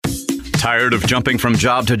Tired of jumping from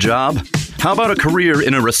job to job? How about a career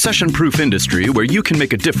in a recession-proof industry where you can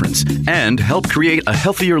make a difference and help create a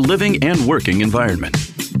healthier living and working environment?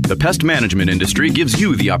 The pest management industry gives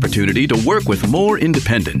you the opportunity to work with more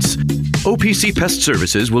independence. OPC Pest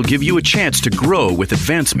Services will give you a chance to grow with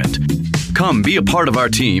advancement. Come be a part of our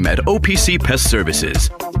team at OPC Pest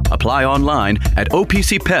Services. Apply online at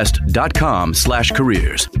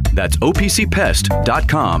opcpest.com/careers. That's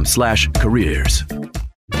opcpest.com/careers.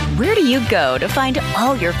 Where do you go to find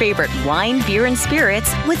all your favorite wine, beer, and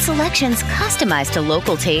spirits with selections customized to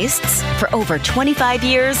local tastes? For over 25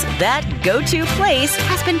 years, that go-to place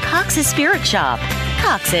has been Cox's Spirit Shop.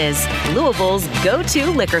 Cox's, Louisville's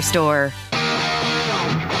go-to liquor store.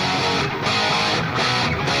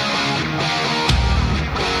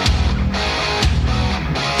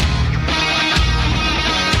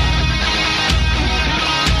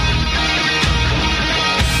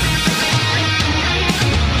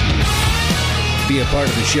 Be a part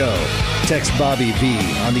of the show. Text Bobby V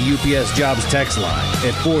on the UPS Jobs text line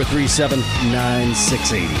at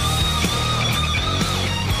 437-9680.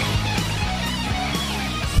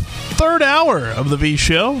 Third hour of the V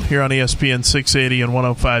Show here on ESPN 680 and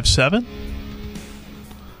 105.7.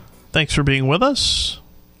 Thanks for being with us.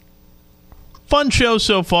 Fun show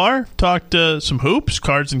so far. Talked some hoops,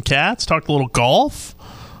 cards and cats. Talked a little golf, a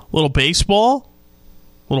little baseball,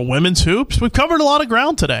 a little women's hoops. We've covered a lot of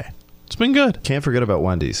ground today. It's been good. Can't forget about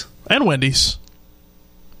Wendy's. And Wendy's.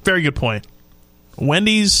 Very good point.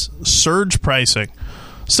 Wendy's surge pricing.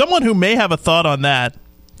 Someone who may have a thought on that.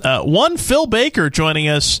 One, Phil Baker joining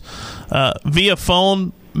us via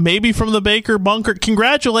phone, maybe from the Baker bunker.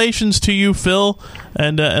 Congratulations to you, Phil,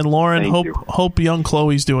 and Lauren. Hope young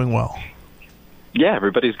Chloe's doing well. Yeah,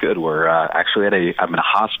 everybody's good. We're actually I'm in a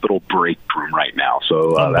hospital break room right now,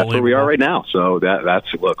 so that's where we are right now. So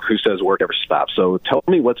that's look, who says work ever stops? So tell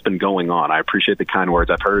me what's been going on. I appreciate the kind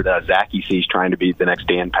words. I've heard Zach EC's trying to be the next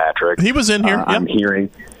Dan Patrick. He was in here. I'm hearing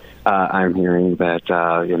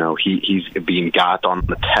that he's being got on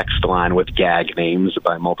the text line with gag names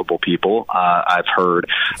by multiple people. I've heard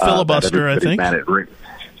filibuster. I think.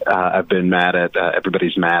 I've been mad at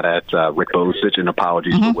everybody's mad at Rick Bozich, and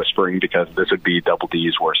apologies for whispering, because this would be Double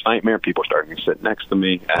D's worst nightmare. People are starting to sit next to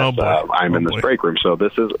me as I'm in this break room, so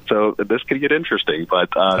this could get interesting.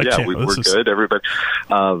 But we're good. Everybody,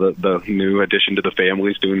 the new addition to the family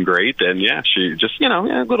is doing great, and she just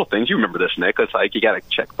little things. You remember this, Nick? It's like you got to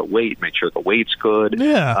check the weight, make sure the weight's good,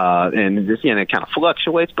 and just it kind of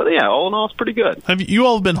fluctuates. But all in all, it's pretty good. Have you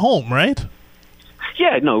all been home, right?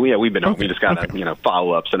 We've been home. We just got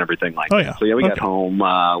follow-ups and everything like that. So we got home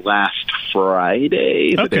last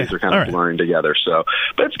Friday. The days are kind of blurring together. So,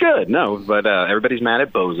 but it's good. But everybody's mad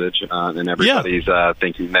at Bozich, and everybody's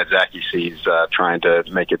thinking that Zach EC's trying to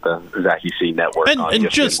make it the Zach EC network. And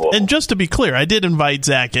just to be clear, I did invite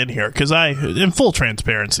Zach in here because in full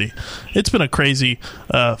transparency, it's been a crazy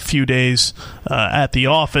few days at the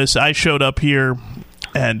office. I showed up here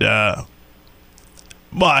and.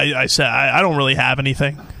 I said I don't really have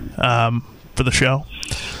anything for the show,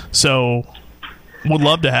 so would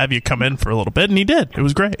love to have you come in for a little bit, and he did. It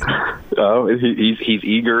was great. Oh, he's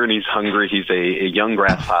eager and he's hungry. He's a young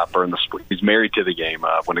grasshopper, and he's married to the game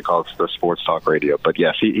when it comes to sports talk radio. But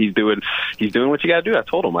yes, he's doing what you got to do. I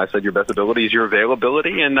told him. I said your best ability is your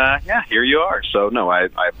availability, and here you are. So I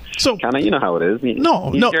kind of how it is.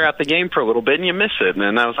 You're out the game for a little bit and you miss it, and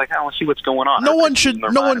then I was like, I want to see what's going on. No one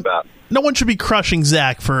should be crushing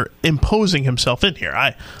Zach for imposing himself in here.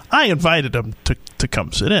 I invited him to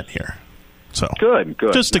come sit in here. So good.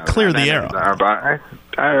 Just to clear the air.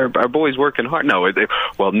 Our boy's working hard.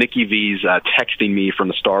 Nikki V's texting me from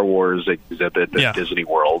the Star Wars exhibit at Disney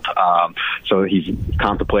World. So he's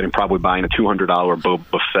contemplating probably buying a $200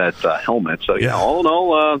 Boba Fett helmet. So all in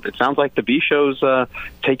all, it sounds like the V show's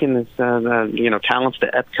taking his talents to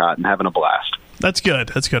Epcot and having a blast. That's good.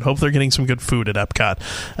 Hope they're getting some good food at Epcot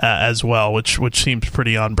as well, which seems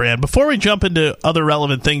pretty on brand. Before we jump into other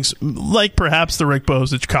relevant things, like perhaps the Rick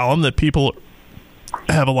Bozich column that people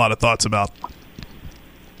have a lot of thoughts about.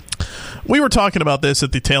 We were talking about this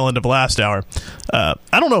at the tail end of last hour. I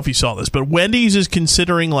don't know if you saw this, but Wendy's is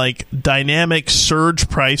considering like dynamic surge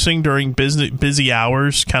pricing during busy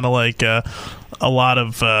hours, kind of like a lot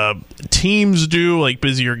of teams do, like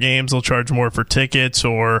busier games. They'll charge more for tickets,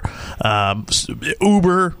 or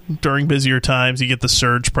Uber during busier times. You get the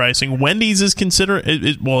surge pricing. Wendy's is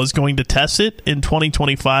is going to test it in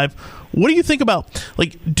 2025. What do you think about?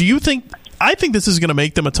 Do you think? I think this is going to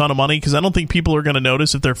make them a ton of money because I don't think people are going to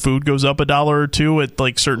notice if their food goes up $1 or $2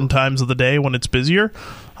 at certain times of the day when it's busier.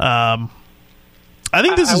 I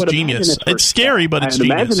think this is genius. It's scary, but it's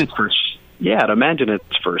genius. Yeah, I'd imagine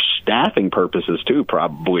it's for staffing purposes too,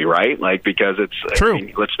 probably, right? Like, because it's true. I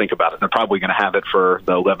mean, let's think about it. They're probably going to have it for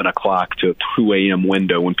the 11 o'clock to 2 a.m.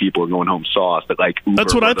 window when people are going home sauced. That like Uber,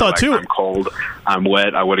 that's what I thought too. I'm cold, I'm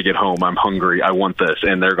wet, I want to get home, I'm hungry, I want this,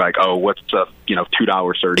 and they're like, oh, what's a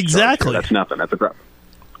 $2 surge? Exactly, that's nothing. That's a problem.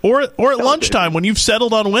 Or at lunchtime when you've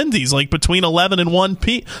settled on Wendy's, like between 11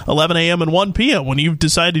 a.m. and 1 p.m. when you've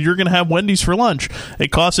decided you're going to have Wendy's for lunch,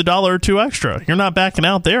 it costs $1 or $2 extra. You're not backing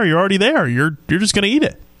out there. You're already there. You're just going to eat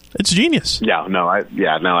it. It's genius. I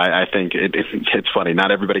think it's funny. Not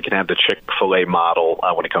everybody can have the Chick-fil-A model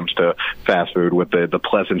when it comes to fast food with the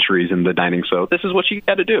pleasantries and the dining. So this is what you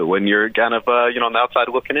got to do when you're kind of on the outside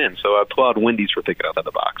looking in. So I applaud Wendy's for thinking outside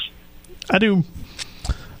the box. I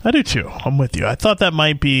do too. I'm with you. I thought that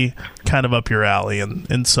might be kind of up your alley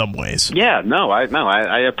in some ways. Yeah,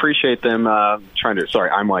 I appreciate them trying to. Sorry,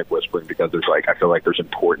 I'm like whispering because there's I feel like there's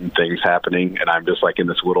important things happening, and I'm just like in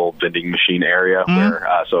this little vending machine area where.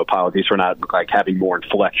 So apologies for not having more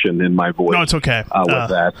inflection in my voice. No, it's okay. With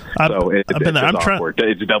that, I've been there.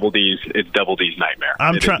 It's Double D's. It's Double D's nightmare.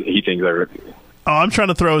 He thinks they're. Oh, I'm trying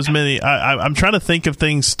to throw as many. I'm trying to think of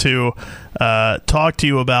things to talk to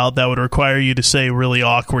you about that would require you to say really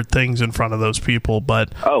awkward things in front of those people.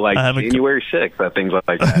 But January 6th, things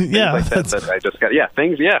like that. Yeah, that I just got. Yeah,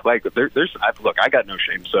 things. Yeah, like there's. Look, I got no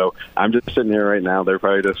shame, so I'm just sitting here right now. They're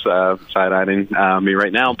probably just side-eyeing me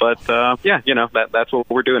right now. But that's what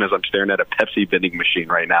we're doing. Is I'm staring at a Pepsi vending machine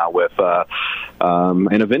right now with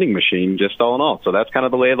and a vending machine, just all in all. So that's kind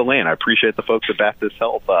of the lay of the land. I appreciate the folks at Baptist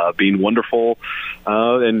Health being wonderful.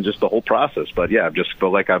 And just the whole process. But yeah, I just feel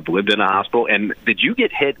like I've lived in a hospital. And did you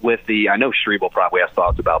get hit with I know Strebel probably has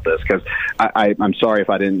thoughts about this because I'm sorry if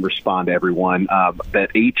I didn't respond to everyone.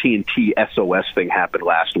 That AT&T SOS thing happened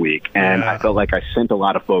last week. And I felt like I sent a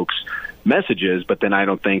lot of folks messages, but then I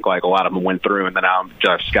don't think a lot of them went through, and then I'm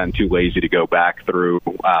just gotten too lazy to go back through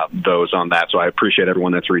those on that. So I appreciate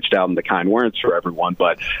everyone that's reached out and the kind words for everyone.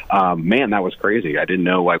 But man, that was crazy. I didn't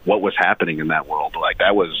know what was happening in that world.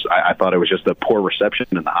 I thought it was just a poor reception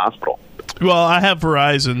in the hospital. Well, I have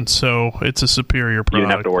Verizon, so it's a superior product. You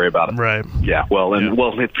didn't have to worry about it, right? Yeah. Well,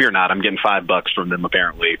 fear not. I'm getting $5 from them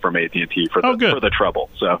apparently from AT&T for the trouble.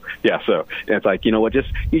 So yeah. So it's like, you know what? Just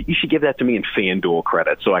you should give that to me in FanDuel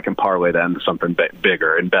credit so I can parlay that into something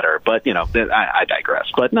bigger and better. But I digress.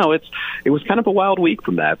 But no, it was kind of a wild week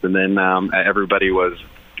from that, and then everybody was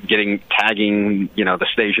tagging the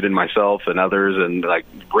station and myself and others and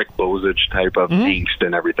Rick Bozich type of angst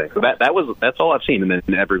and everything. So that's all I've seen. And then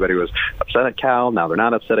everybody was upset at Cal. Now they're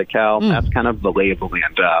not upset at Cal. That's kind of the lay of the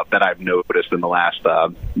land that I've noticed in the last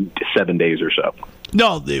 7 days or so.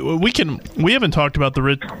 No, we haven't talked about the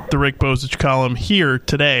Rick Bozich column here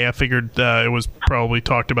today. I figured it was probably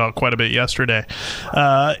talked about quite a bit yesterday.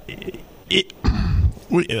 I'll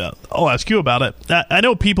ask you about it. I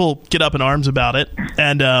know people get up in arms about it,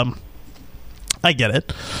 and I get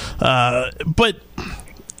it. But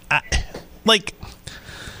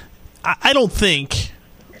I don't think,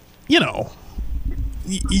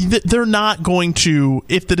 they're not going to,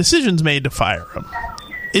 if the decision's made to fire him,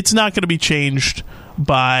 it's not going to be changed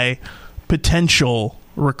by potential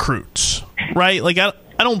recruits, right? I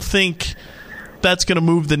don't think that's going to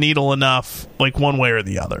move the needle enough, one way or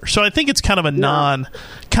the other. So I think it's kind of a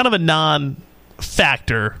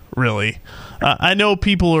non-factor, really. I know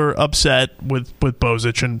people are upset with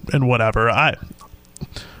Bozich and whatever.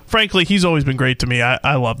 Frankly, he's always been great to me.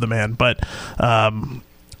 I love the man, but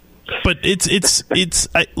it's I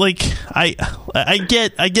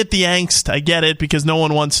get the angst. I get it because no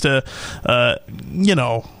one wants to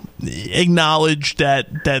acknowledge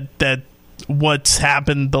that what's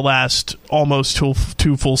happened the last almost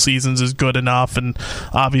two full seasons is good enough, and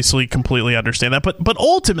obviously completely understand that. But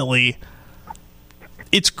ultimately,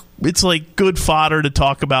 it's good fodder to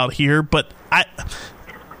talk about here. But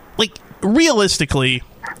realistically,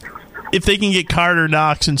 if they can get Carter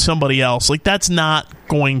Knox and somebody else, that's not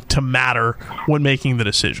going to matter when making the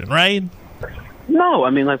decision, right? No, I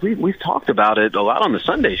mean, we've talked about it a lot on the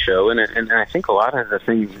Sunday show, and I think a lot of the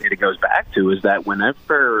things it goes back to is that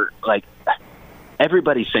whenever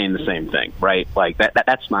everybody's saying the same thing, right?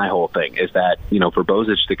 That's my whole thing is that, for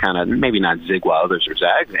Bozich to kind of maybe not zig while others are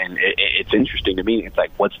zagged. And it's interesting to me. It's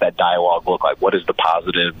what's that dialogue look like? What is the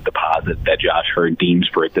positive deposit that Josh Hurd deems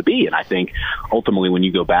for it to be? And I think ultimately when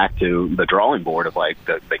you go back to the drawing board of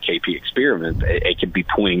the KP experiment, it could be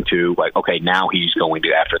pointing to okay, now he's going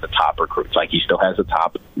to after the top recruits. He still has the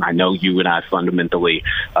top. I know you and I fundamentally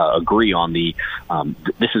agree on the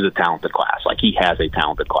this is a talented class. Like, he has a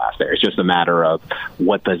talented class there. It's just a matter of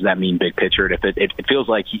what does that mean big picture. And if it feels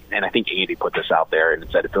like and I think Andy put this out there and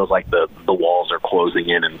said it feels like the walls are closing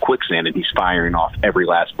in quicksand and he's firing off every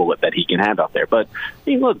last bullet that he can have out there. But I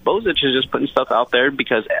mean, look, Bozich is just putting stuff out there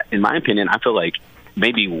because, in my opinion, I feel like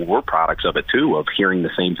maybe we're products of it too, of hearing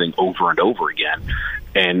the same thing over and over again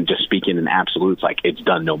and just speaking in absolutes, like it's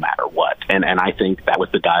done no matter what. And I think that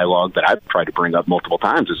was the dialogue that I've tried to bring up multiple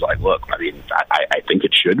times is like, look, I mean, I think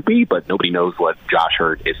it should be, but nobody knows what Josh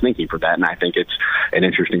Hurt is thinking for that. And I think it's an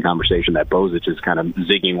interesting conversation that Bozich is kind of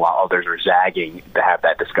zigging while others are zagging to have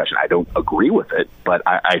that discussion. I don't agree with it, but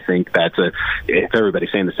I think if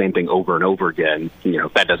everybody's saying the same thing over and over again,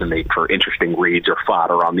 that doesn't make for interesting reads or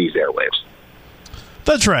fodder on these airwaves.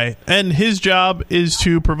 That's right. And his job is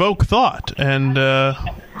to provoke thought. And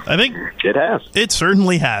I think it has. It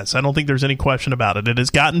certainly has. I don't think there's any question about it. It has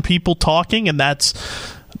gotten people talking, and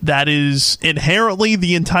that is inherently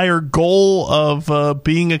the entire goal of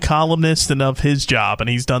being a columnist and of his job. And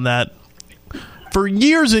he's done that for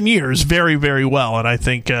years and years very, very well. And I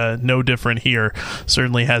think no different here.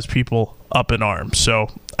 Certainly has people up in arms. So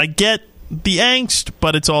I get the angst,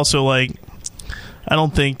 but it's also like, I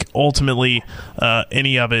don't think ultimately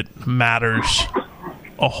any of it matters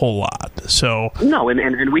a whole lot. So no,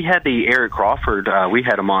 and we had the Eric Crawford. We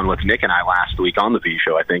had him on with Nick and I last week on the V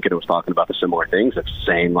Show, I think, and it was talking about the similar things. It's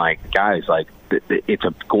saying like, guys, like it's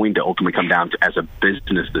going to ultimately come down to as a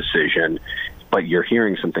business decision. But you're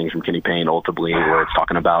hearing some things from Kenny Payne ultimately where it's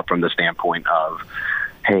talking about from the standpoint of,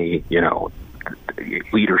 hey,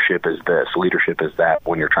 leadership is this, leadership is that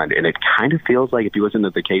when you're trying to, and it kind of feels like if you listen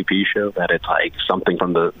to the KP show that it's like something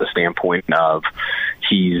from the standpoint of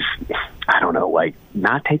he's, I don't know, like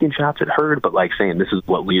not taking shots at Hurd, but like saying this is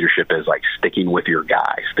what leadership is, like sticking with your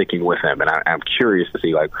guy, sticking with him. And I'm curious to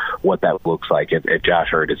see like what that looks like if Josh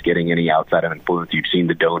Hurd is getting any outside of influence. You've seen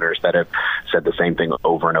the donors that have said the same thing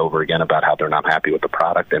over and over again about how they're not happy with the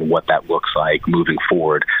product and what that looks like moving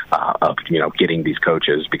forward of, getting these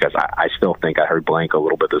coaches, because I still think I heard Blank a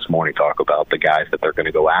little bit this morning talk about the guys that they're going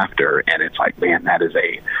to go after. And it's like, man,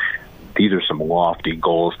 these are some lofty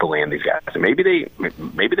goals to land these guys. And maybe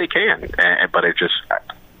they can, but it just,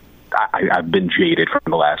 I've been jaded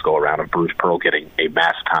from the last go around of Bruce Pearl getting a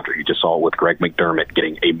massive contract. You just saw it with Greg McDermott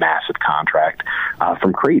getting a massive contract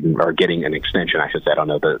from Creighton, or getting an extension, I should say. I don't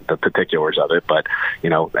know the particulars of it, but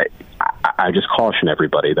I just caution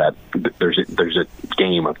everybody that there's a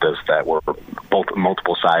game of this that where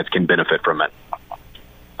multiple sides can benefit from it.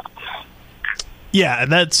 Yeah,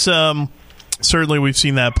 and that's certainly we've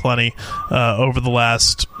seen that plenty over the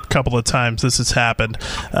last couple of times this has happened.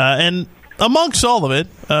 And amongst all of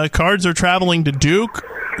it, Cards are traveling to Duke,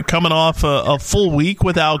 coming off a full week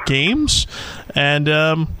without games, and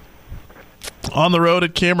on the road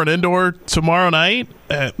at Cameron Indoor tomorrow night.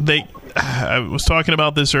 I was talking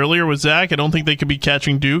about this earlier with Zach. I don't think they could be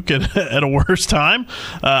catching Duke at a worse time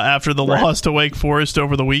after the loss to Wake Forest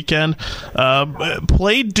over the weekend.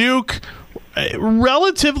 Played Duke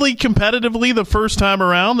relatively competitively the first time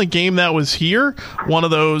around, the game that was here. One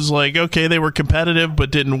of those, like, okay, they were competitive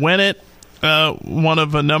but didn't win it. One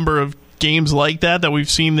of a number of games like that we've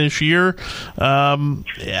seen this year. I'm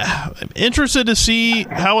interested to see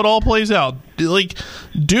how it all plays out. Like,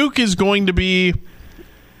 Duke is going to be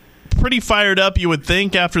pretty fired up, you would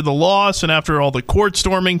think, after the loss and after all the court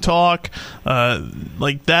storming talk.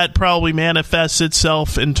 Like, that probably manifests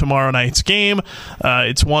itself in tomorrow night's game.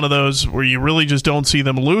 It's one of those where you really just don't see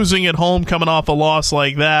them losing at home coming off a loss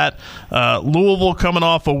like that. Louisville coming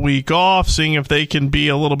off a week off, seeing if they can be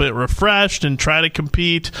a little bit refreshed and try to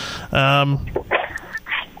compete.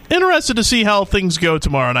 Interested to see how things go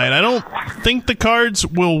tomorrow night. I don't think the Cards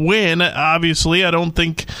will win, obviously. I don't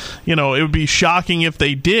think, it would be shocking if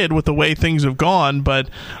they did with the way things have gone, but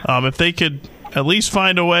if they could at least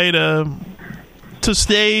find a way to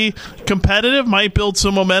stay competitive, might build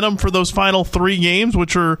some momentum for those final 3 games,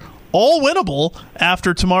 which are all winnable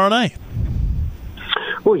after tomorrow night.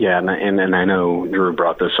 Well, yeah, and I know Drew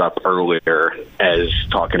brought this up earlier as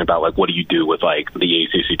talking about, like, what do you do with, like, the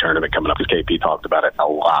ACC tournament coming up, because KP talked about it a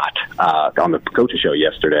lot on the coaches show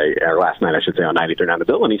yesterday, or last night, I should say, on 93.9 The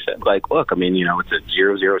Bill, and he said, like, look, I mean, it's a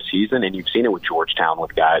 0-0 season, and you've seen it with Georgetown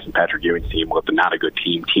with guys and Patrick Ewing's team with not a good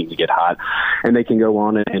team to get hot, and they can go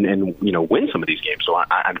on and win some of these games. So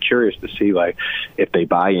I'm curious to see, like, if they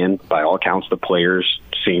buy in. By all accounts, the players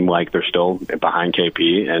seem like they're still behind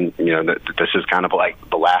KP, and this is kind of like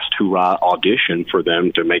the last hurrah audition for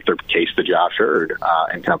them to make their case to Josh Hurd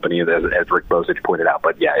and company, as Rick Bozich pointed out.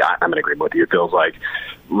 But yeah, I'm in agreement with you. It feels like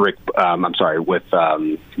with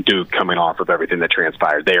Duke coming off of everything that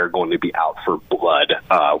transpired, they are going to be out for blood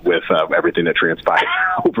with everything that transpired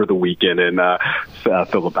over the weekend in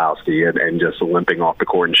Filipowski and just limping off the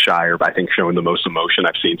court, and Shire, I think, showing the most emotion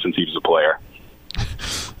I've seen since he was a player.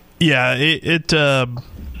 Yeah,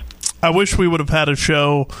 I wish we would have had a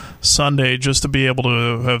show Sunday just to be able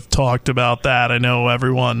to have talked about that. I know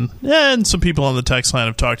everyone and some people on the text line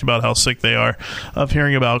have talked about how sick they are of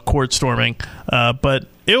hearing about court storming, but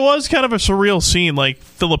it was kind of a surreal scene. Like,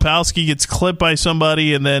 Filipowski gets clipped by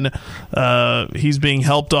somebody, and then he's being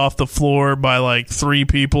helped off the floor by like 3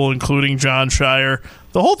 people, including Jon Scheyer.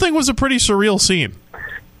 The whole thing was a pretty surreal scene.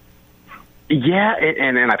 Yeah,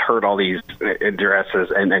 and I've heard all these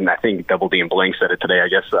addresses, and I think Double D and Blank said it today. I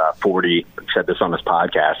guess 40 said this on his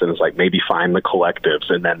podcast, and it's like, maybe find the collectives,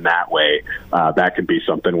 and then that way that could be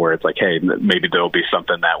something where it's like, hey, maybe there'll be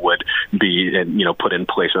something that would be put in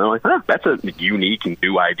place. And I'm like, that's a unique and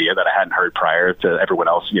new idea that I hadn't heard prior to everyone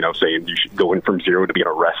else, saying you should go in from 0 to being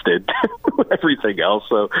arrested with everything else.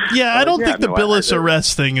 So yeah, I don't think the Billis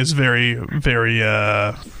arrest thing is very, very.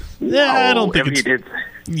 I don't think it's.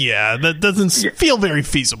 Yeah, that doesn't feel very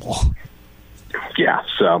feasible. Yeah,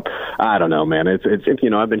 so I don't know, man. It's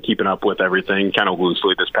I've been keeping up with everything kind of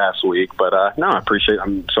loosely this past week, but no, I appreciate.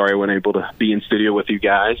 I'm sorry I wasn't able to be in studio with you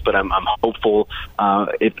guys, but I'm hopeful.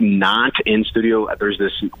 If not in studio, there's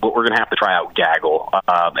this. We're going to have to try out Gaggle,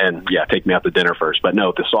 and take me out to dinner first. But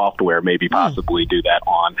no, the software, maybe possibly do that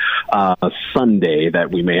on Sunday.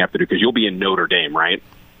 That we may have to do, because you'll be in Notre Dame, right?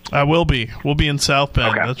 I will be. We'll be in South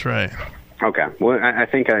Bend. Okay. That's right. Okay. Well, I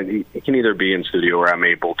think it can either be in studio or I'm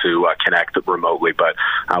able to connect remotely, but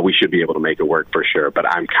we should be able to make it work for sure. But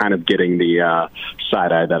I'm kind of getting the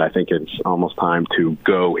side eye that I think it's almost time to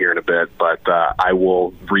go here in a bit, but I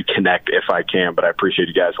will reconnect if I can. But I appreciate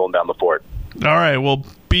you guys holding down the fort. All right. Well,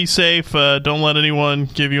 be safe. Don't let anyone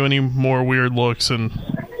give you any more weird looks, and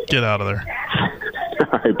get out of there.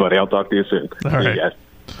 All right, buddy. I'll talk to you soon. All right. You guys.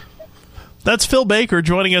 That's Phil Baker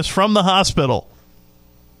joining us from the hospital.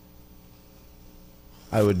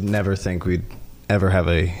 I would never think we'd ever have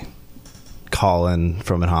a call-in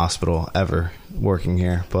from a hospital ever working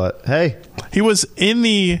here. But, hey. He was in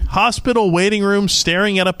the hospital waiting room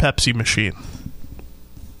staring at a Pepsi machine.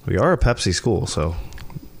 We are a Pepsi school, so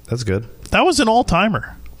that's good. That was an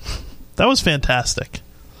all-timer. That was fantastic.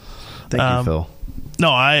 Thank you, Phil. No,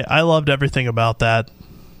 I loved everything about that.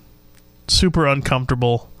 Super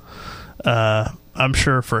uncomfortable. I'm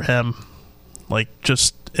sure for him, like,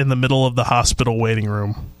 just in the middle of the hospital waiting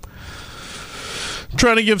room,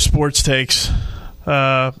 trying to give sports takes,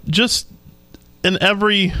 just in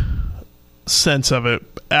every sense of it,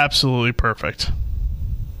 absolutely perfect.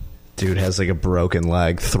 Dude has like a broken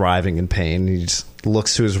leg, thriving in pain. He just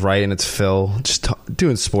looks to his right, and it's Phil just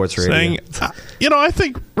doing sports radio. Saying, I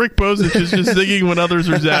think Rick Bozich is just zigging when others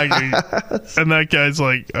are zagging, and that guy's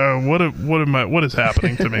like, what is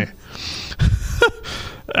happening to me?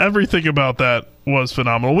 Everything about that was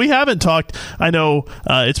phenomenal. We haven't talked. I know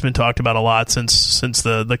it's been talked about a lot since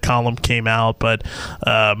the column came out, but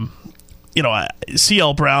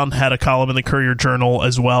C.L. Brown had a column in the Courier-Journal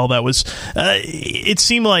as well that was it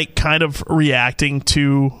seemed like kind of reacting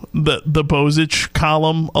to the Bozich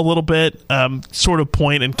column a little bit, sort of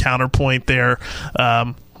point and counterpoint there.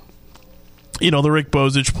 The Rick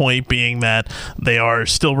Bozich point being that they are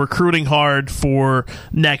still recruiting hard for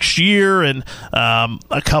next year, and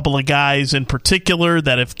a couple of guys in particular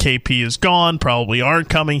that if KP is gone probably aren't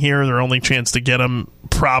coming here. Their only chance to get them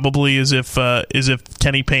probably is if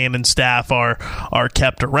Kenny Payne and staff are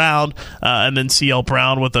kept around. And then C.L.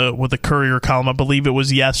 Brown with a Courier column, I believe it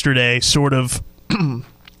was yesterday, sort of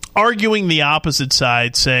arguing the opposite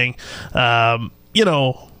side, saying,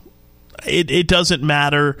 it doesn't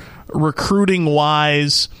matter recruiting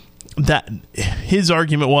wise. That his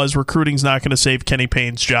argument was recruiting's not going to save Kenny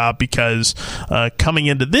Payne's job, because coming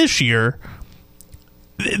into this year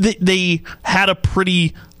they had a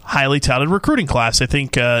pretty highly touted recruiting class. I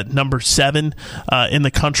think number 7 in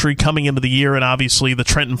the country coming into the year, and obviously the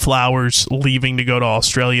Trenton Flowers leaving to go to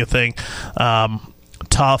Australia thing,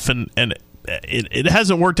 tough, and it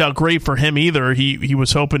hasn't worked out great for him either. He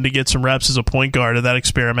was hoping to get some reps as a point guard, and that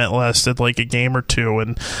experiment lasted like a game or two,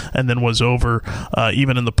 and then was over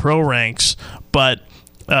even in the pro ranks. But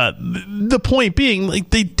the point being, like,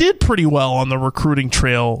 they did pretty well on the recruiting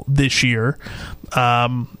trail this year,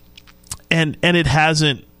 and it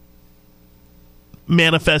hasn't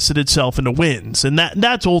manifested itself into wins, and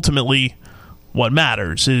that's ultimately what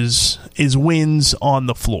matters is wins on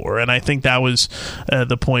the floor. And I think that was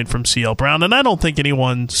the point from CL Brown. And I don't think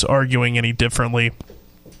anyone's arguing any differently.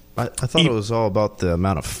 I thought it was all about the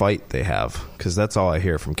amount of fight they have, because that's all I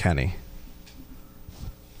hear from Kenny.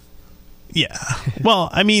 Yeah. Well,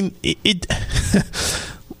 I mean, it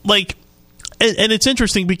like, and it's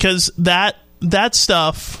interesting because that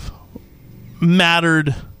stuff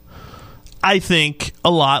mattered, I think,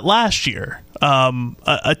 a lot last year.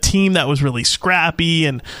 A team that was really scrappy,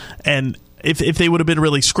 and if they would have been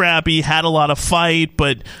really scrappy, had a lot of fight,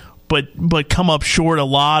 but come up short a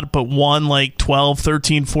lot, but won like 12,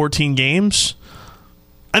 13, 14 games,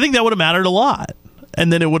 I think that would have mattered a lot.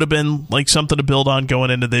 And then it would have been like something to build on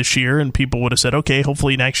going into this year, and people would have said, okay,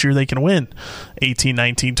 hopefully next year they can win 18,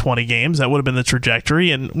 19, 20 games. That would have been the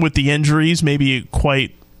trajectory. And with the injuries, maybe it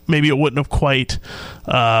wouldn't have quite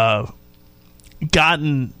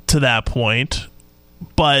gotten to that point.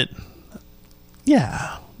 But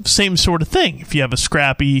yeah, same sort of thing. If you have a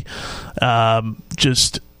scrappy,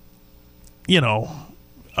 just, a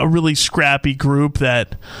really scrappy group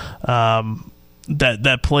that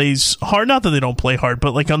plays hard. Not that they don't play hard,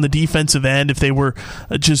 but like on the defensive end, if they were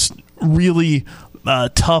just really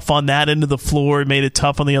tough on that end of the floor, made it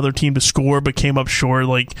tough on the other team to score, but came up short,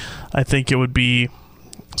 like, I think it would be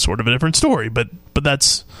sort of a different story. But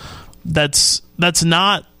that's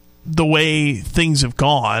not the way things have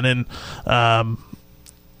gone. And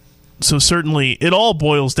so certainly it all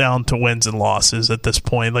boils down to wins and losses at this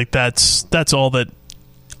point. Like, that's all that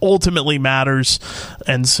ultimately matters.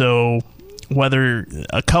 And so whether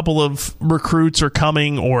a couple of recruits are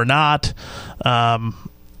coming or not, I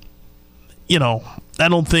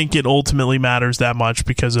don't think it ultimately matters that much,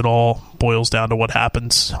 because it all boils down to what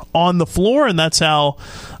happens on the floor, and that's how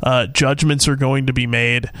judgments are going to be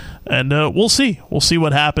made. And we'll see. We'll see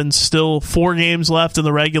what happens. Still 4 games left in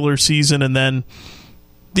the regular season, and then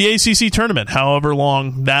the ACC tournament, however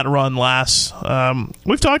long that run lasts.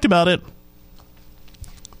 We've talked about it.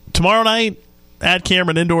 Tomorrow night at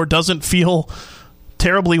Cameron Indoor doesn't feel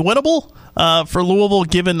terribly winnable for Louisville,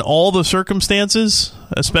 given all the circumstances,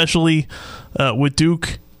 especially with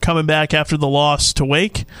Duke coming back after the loss to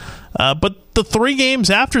Wake. But the 3 games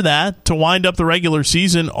after that to wind up the regular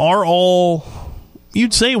season are all,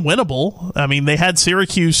 you'd say, winnable. I mean, they had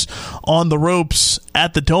Syracuse on the ropes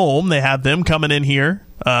at the Dome. They have them coming in here.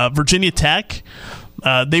 Virginia Tech,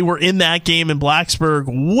 they were in that game in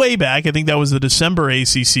Blacksburg way back. I think that was the December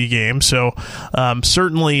ACC game. So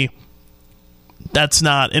certainly that's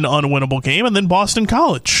not an unwinnable game. And then Boston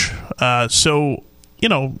College. So, you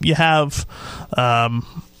have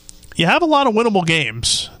a lot of winnable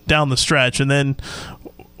games down the stretch. And then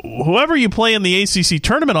whoever you play in the ACC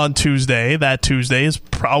tournament on Tuesday, that Tuesday, is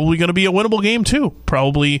probably going to be a winnable game too.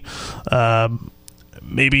 Probably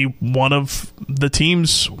maybe one of the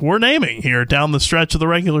teams we're naming here down the stretch of the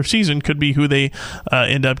regular season could be who they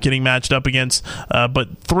end up getting matched up against.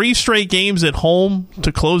 But 3 straight games at home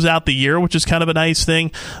to close out the year, which is kind of a nice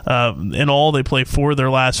thing. In all, they play 4 of their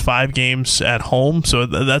last 5 games at home, so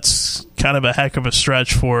that's kind of a heck of a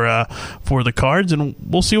stretch for the Cards, and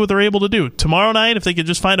we'll see what they're able to do tomorrow night, if they could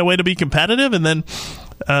just find a way to be competitive, and then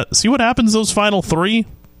see what happens those final 3,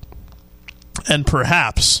 and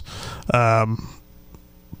perhaps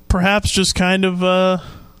just kind of,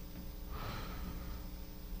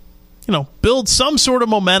 build some sort of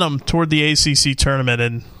momentum toward the ACC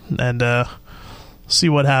tournament and see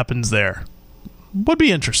what happens there. Would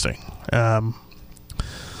be interesting. I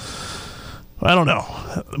don't know.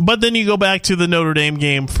 But then you go back to the Notre Dame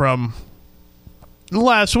game from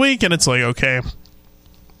last week, and it's like, okay,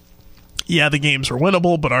 yeah, the games are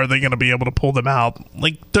winnable, but are they going to be able to pull them out?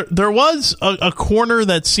 Like, there was a corner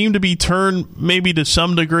that seemed to be turned maybe to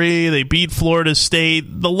some degree. They beat Florida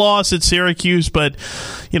State. The loss at Syracuse, but,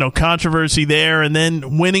 controversy there. And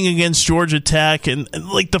then winning against Georgia Tech. And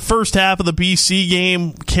like the first half of the BC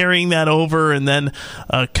game, carrying that over, and then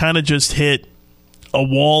kind of just hit a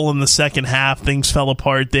wall in the second half. Things fell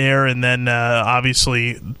apart there, and then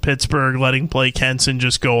obviously Pittsburgh letting Blake Henson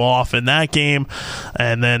just go off in that game,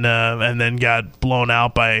 and then got blown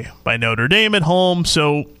out by Notre Dame at home.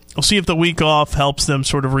 So we'll see if the week off helps them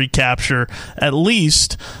sort of recapture at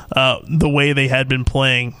least the way they had been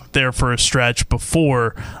playing there for a stretch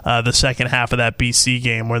before the second half of that BC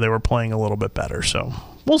game, where they were playing a little bit better. So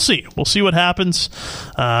we'll see. We'll see what happens.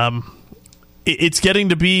 It's getting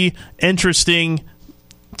to be interesting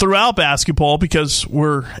throughout basketball, because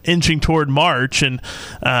we're inching toward March and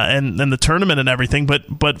the tournament and everything.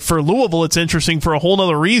 But for Louisville, it's interesting for a whole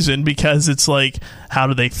other reason, because it's like, how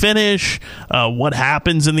do they finish? What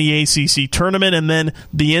happens in the ACC tournament? And then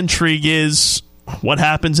the intrigue is, what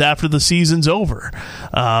happens after the season's over.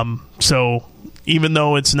 So even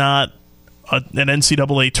though it's not an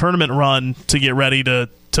NCAA tournament run to get ready to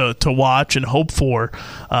watch and hope for,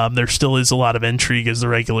 there still is a lot of intrigue as the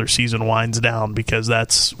regular season winds down, because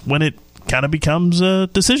that's when it kind of becomes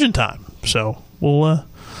decision time. So we'll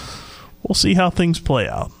see how things play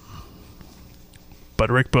out. But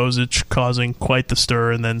Rick Bozich causing quite the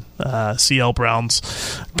stir, and then C.L.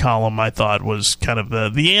 Brown's column, I thought, was kind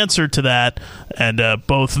of the answer to that, and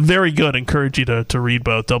both very good. Encourage you to read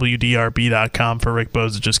both, WDRB.com for Rick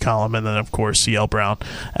Bozich's column, and then, of course, C.L. Brown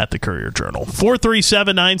at the Courier-Journal.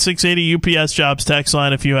 437-9680 UPS Jobs text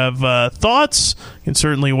line. If you have thoughts, you can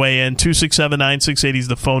certainly weigh in. 267-9680 is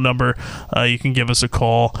the phone number. You can give us a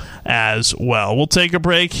call as well. We'll take a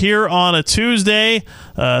break here on a Tuesday.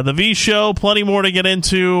 The V Show, plenty more to get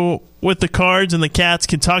into with the Cards and the Cats.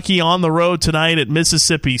 Kentucky on the road tonight at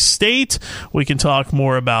Mississippi State. We can talk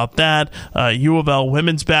more about that. U of L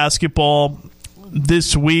women's basketball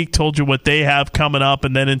this week, told you what they have coming up,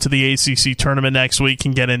 and then into the ACC tournament next week.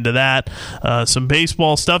 Can get into that. Some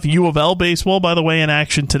baseball stuff. U of L baseball, by the way, in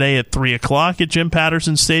action today at 3 o'clock at Jim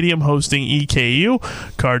Patterson Stadium, hosting EKU.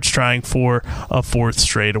 Cards trying for a fourth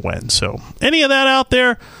straight win. So any of that out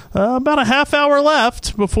there. About a half hour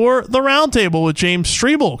left before the roundtable with James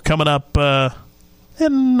Strebel coming up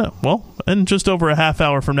in just over a half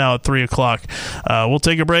hour from now at 3 o'clock. We'll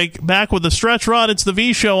take a break. Back with the Stretch Rod. It's the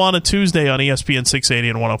V Show on a Tuesday on ESPN 680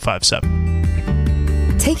 and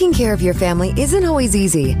 105.7. Taking care of your family isn't always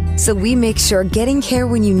easy, so we make sure getting care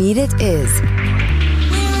when you need it is.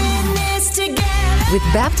 With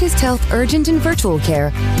Baptist Health Urgent and Virtual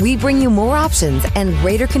Care, we bring you more options and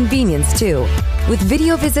greater convenience, too. With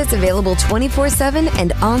video visits available 24/7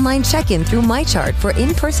 and online check-in through MyChart for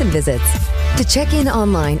in-person visits. To check in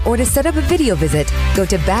online or to set up a video visit, go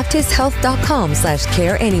to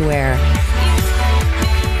baptisthealth.com/careanywhere.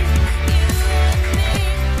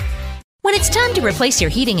 When it's time to replace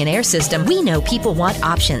your heating and air system, we know people want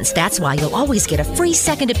options. That's why you'll always get a free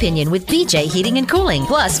second opinion with BJ Heating and Cooling.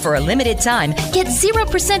 Plus, for a limited time, get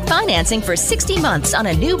 0% financing for 60 months on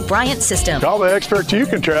a new Bryant system. Call the experts you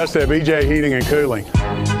can trust at BJ Heating and Cooling.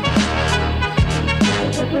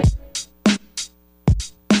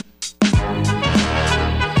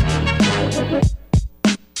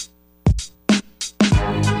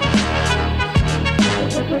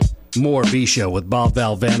 More V-Show with Bob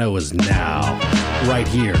Valvano is now, right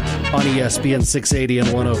here on ESPN 680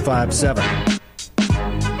 and 105.7.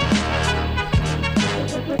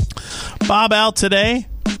 Bob out today.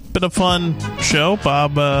 Been a fun show.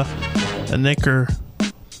 Bob and Nick are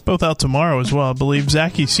both out tomorrow as well. I believe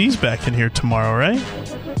Zachy C's back in here tomorrow, right?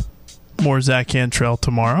 More Zach Cantrell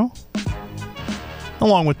tomorrow,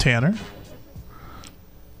 along with Tanner.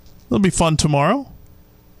 It'll be fun tomorrow.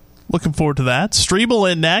 Looking forward to that. Strebel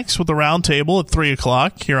in next with the roundtable at 3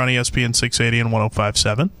 o'clock here on ESPN 680 and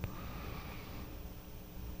 105.7.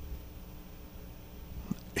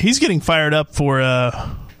 He's getting fired up for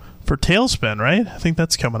Tailspin, right? I think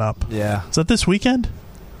that's coming up. Yeah. Is that this weekend?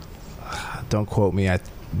 Don't quote me.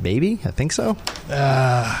 Maybe. I think so.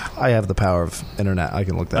 I have the power of internet. I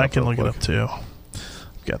can look that up. I can look it up too.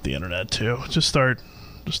 I've got the internet too. Just start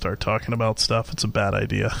talking about stuff. It's a bad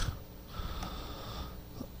idea.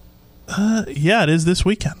 Yeah, it is this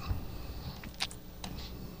weekend.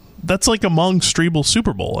 That's like among Strebel's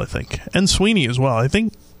Super Bowl, I think. And Sweeney as well. I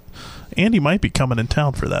think Andy might be coming in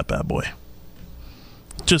town for that bad boy.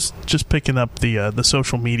 Just picking up the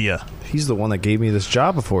social media. He's the one that gave me this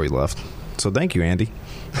job before he left. So thank you, Andy.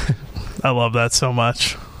 I love that so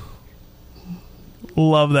much.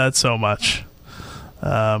 Love that so much.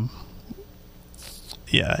 Yeah,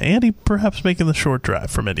 Andy perhaps making the short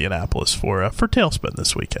drive from Indianapolis for Tailspin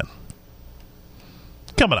this weekend.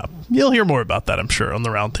 Coming up. You'll hear more about that, I'm sure, on the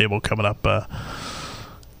roundtable coming up in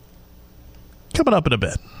a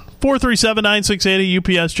bit. 437-9680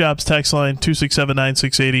 UPS Jobs text line.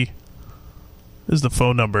 267-9680 is the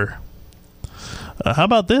phone number. How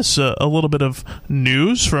about this? A little bit of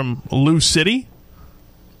news from Lou City.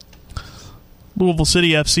 Louisville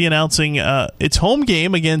City FC announcing its home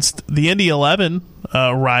game against the Indy 11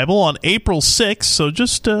 rival on April 6th, so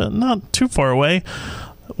just not too far away,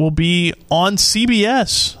 will be on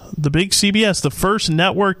CBS, the big CBS, the first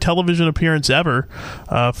network television appearance ever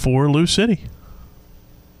for Lou City.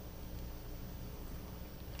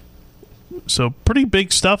 So pretty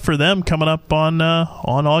big stuff for them coming up on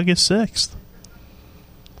August 6th.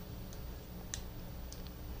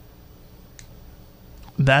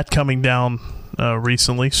 That coming down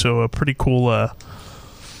recently, so a pretty cool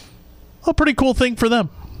thing for them.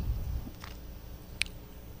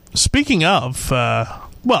 Speaking of,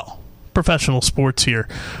 professional sports here.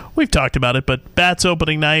 We've talked about it, but Bats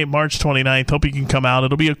opening night, March 29th. Hope you can come out.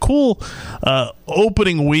 It'll be a cool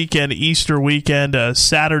opening weekend, Easter weekend,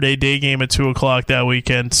 Saturday day game at 2 o'clock that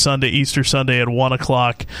weekend, Easter Sunday at 1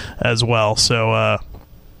 o'clock as well. So,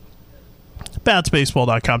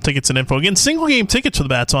 BatsBaseball.com, tickets and info. Again, single game tickets for the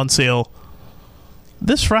Bats on sale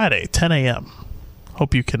this Friday, 10 a.m.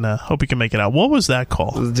 Hope you can make it out. What was that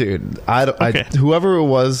call? Dude, whoever it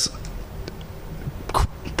was,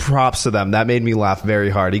 props to them. That made me laugh very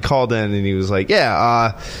hard. He called in and he was like,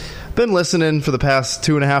 been listening for the past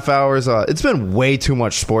 2.5 hours. It's been way too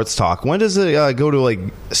much sports talk. When does it go to like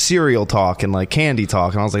cereal talk and like candy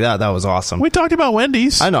talk? And I was like, that was awesome. We talked about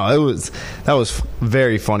Wendy's. I know. That was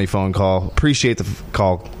very funny phone call. Appreciate the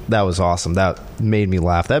call. That was awesome. That made me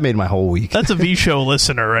laugh. That made my whole week. That's a V-Show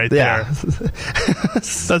listener right there.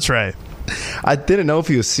 That's right. I didn't know if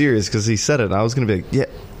he was serious because he said it. And I was going to be like, yeah.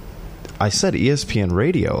 I said ESPN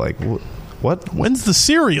Radio. Like, what? When's the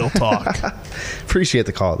cereal talk? Appreciate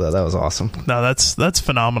the call, though. That was awesome. No, that's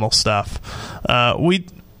phenomenal stuff. We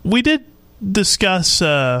did discuss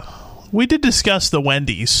the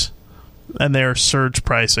Wendy's and their surge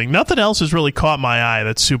pricing. Nothing else has really caught my eye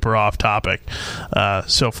that's super off topic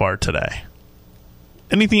so far today.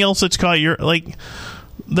 Anything else that's caught your like?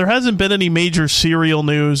 There hasn't been any major cereal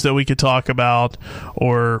news that we could talk about,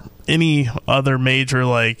 or any other major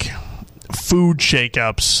like food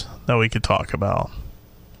shakeups that we could talk about.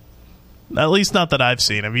 At least not that I've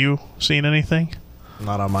seen. Have you seen anything?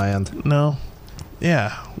 Not on my end. No.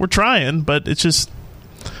 Yeah, we're trying, but it's just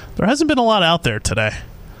there hasn't been a lot out there today.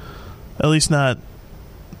 At least not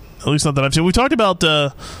that I've seen. We talked about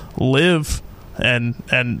Live and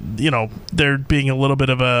you know, there being a little bit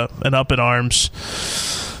of an up in arms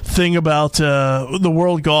thing about the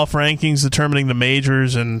world golf rankings determining the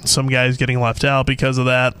majors and some guys getting left out because of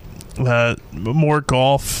that. More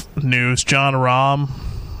golf news. Jon Rahm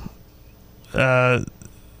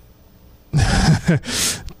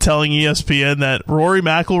telling ESPN that Rory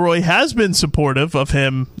McIlroy has been supportive of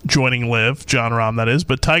him joining Live, Jon Rahm that is,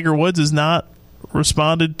 but Tiger Woods has not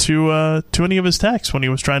responded to any of his texts when he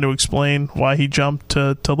was trying to explain why he jumped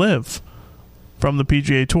to Live from the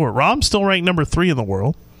PGA Tour. Rahm's still ranked number 3 in the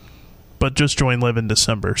world, but just joined Live in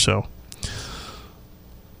December, so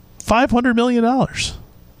 $500 million.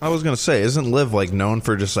 I was going to say, isn't Liv like known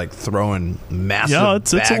for just like throwing massive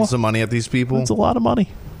bags of money at these people? It's a lot of money.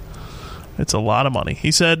 It's a lot of money. He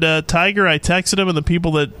said, Tiger, I texted him and the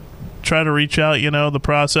people that try to reach out, you know, the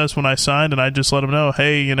process when I signed, and I just let him know,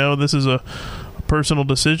 hey, you know, this is a personal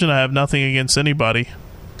decision. I have nothing against anybody.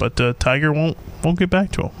 But Tiger won't get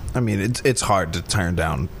back to him. I mean, it's hard to turn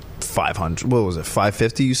down 500. What was it?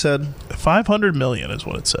 550? You said $500 million is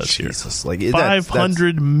what it says Jesus, here. Like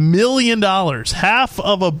 $500 million,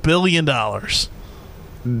 $500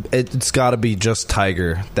 million. It's got to be just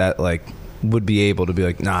Tiger that like would be able to be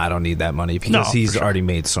like, nah, I don't need that money because he's already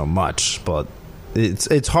made so much. But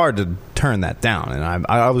it's hard to turn that down, and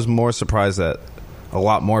I was more surprised that a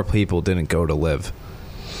lot more people didn't go to Live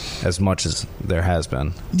as much as there has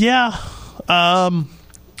been. Yeah.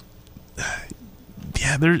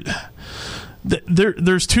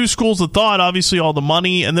 There's two schools of thought. Obviously, all the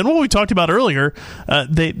money, and then what we talked about earlier.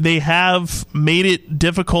 They have made it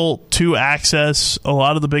difficult to access a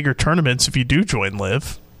lot of the bigger tournaments if you do join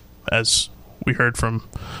Live, as we heard from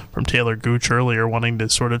Taylor Gooch earlier, wanting to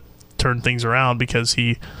sort of turn things around because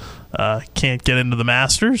he can't get into the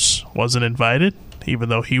Masters, wasn't invited, even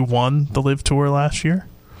though he won the Live Tour last year.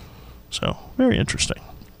 So very interesting.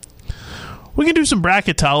 We can do some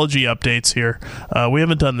bracketology updates here. We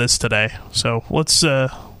haven't done this today, so let's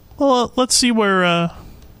see where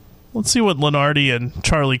let's see what Lenardi and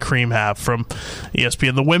Charlie Cream have from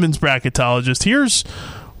ESPN, the women's bracketologist. Here's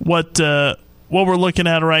what we're looking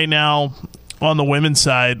at right now on the women's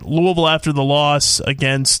side. Louisville after the loss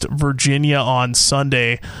against Virginia on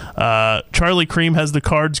Sunday. Charlie Cream has the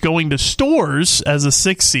Cards going to Storrs as a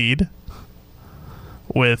 6th seed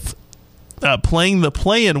with playing the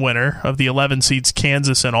play-in winner of the 11 seeds,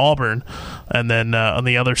 Kansas and Auburn. And then on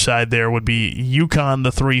the other side there would be UConn,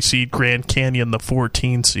 the 3 seed, Grand Canyon, the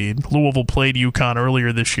 14 seed. Louisville played UConn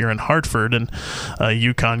earlier this year in Hartford, and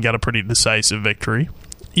UConn got a pretty decisive victory.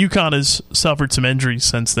 UConn has suffered some injuries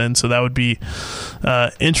since then, so that would be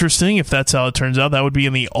interesting if that's how it turns out. That would be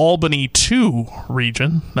in the Albany 2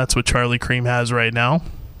 region. That's what Charlie Cream has right now.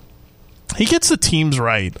 He gets the teams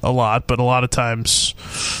right a lot, but a lot of times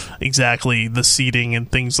exactly the seeding and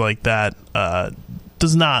things like that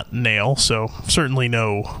does not nail, so certainly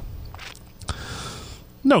no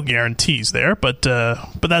guarantees there, but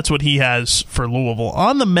that's what he has for Louisville.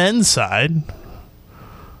 On the men's side,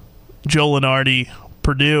 Joe Lenardi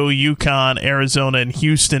Purdue, UConn, Arizona, and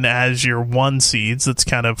Houston as your 1 seeds. That's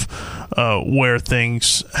kind of where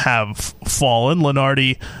things have fallen.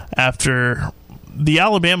 Lunardi, after the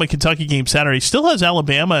Alabama-Kentucky game Saturday, still has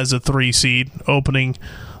Alabama as a 3 seed opening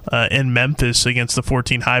in Memphis against the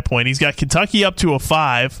 14 High Point. He's got Kentucky up to a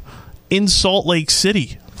 5 in Salt Lake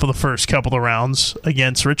City for the first couple of rounds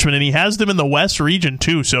against Richmond, and he has them in the West region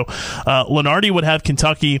too. So Lunardi would have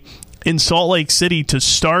Kentucky in Salt Lake City to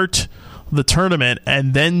start the tournament,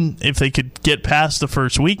 and then if they could get past the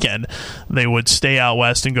first weekend, they would stay out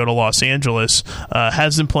west and go to Los Angeles.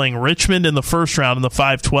 Has them playing Richmond in the first round in the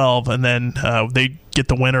 5-12, and then they get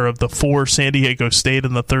the winner of the 4 San Diego State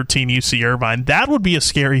and the 13 UC Irvine. That would be a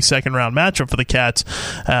scary second-round matchup for the Cats,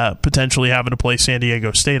 potentially having to play San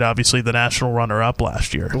Diego State, obviously the national runner-up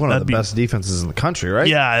last year. One of the best defenses in the country, right?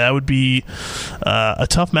 Yeah, that would be a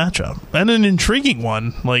tough matchup. And an intriguing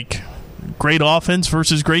one, like great offense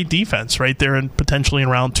versus great defense right there, and potentially in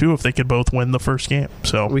round 2 if they could both win the first game.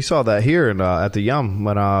 So we saw that here at the Yum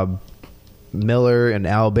when Miller and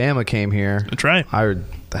Alabama came here. That's right.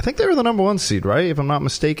 I think they were the number 1 seed, right? If I'm not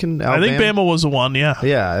mistaken. Alabama. I think Bama was the 1, yeah.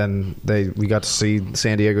 Yeah, and we got to see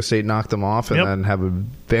San Diego State knock them off, and then have a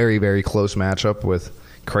very, very close matchup with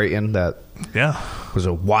Creighton that was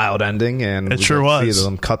a wild ending, and it sure was. See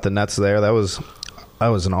them cut the nets there. That was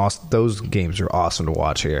an awesome. Those games are awesome to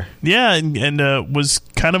watch here. Yeah, and was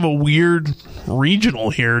kind of a weird regional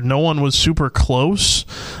here. No one was super close.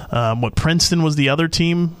 Princeton was the other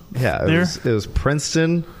team? Yeah, it was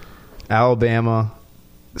Princeton, Alabama,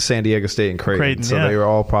 San Diego State, and Creighton. So they were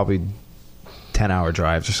all probably 10-hour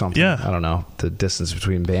drives or something. Yeah, I don't know the distance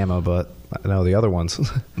between Bama, but I know the other ones.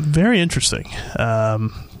 Very interesting.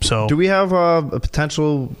 So, do we have a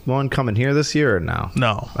potential one coming here this year or no?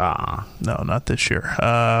 No. No, not this year.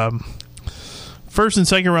 First and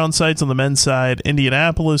second round sites on the men's side: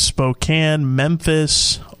 Indianapolis, Spokane,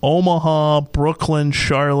 Memphis, Omaha, Brooklyn,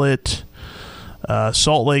 Charlotte,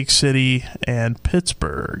 Salt Lake City, and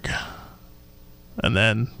Pittsburgh. And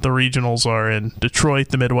then the regionals are in Detroit,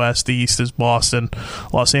 the Midwest. The East is Boston,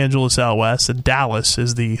 Los Angeles out west, and Dallas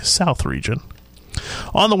is the South region.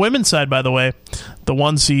 On the women's side, by the way, the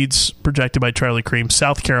 1 seeds projected by Charlie Cream.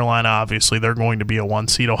 South Carolina, obviously, they're going to be a 1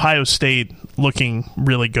 seed. Ohio State looking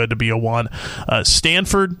really good to be a 1.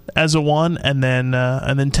 Stanford as a 1, and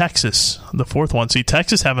then Texas, the 4th 1 seed.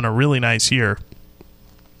 Texas having a really nice year.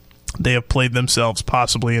 They have played themselves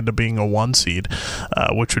possibly into being a 1 seed,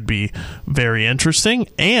 which would be very interesting.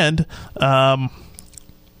 And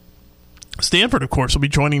Stanford, of course, will be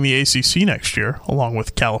joining the ACC next year, along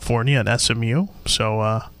with California and SMU.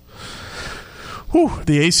 So,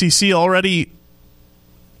 the ACC already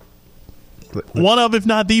one of, if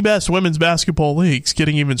not the best, women's basketball leagues,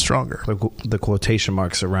 getting even stronger. The quotation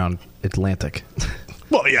marks around Atlantic.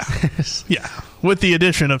 Well, yeah. Yeah. With the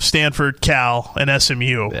addition of Stanford, Cal, and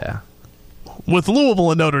SMU. Yeah. With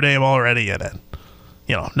Louisville and Notre Dame already in it.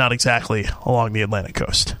 Not exactly along the Atlantic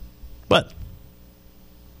coast. But,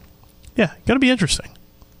 yeah, going to be interesting.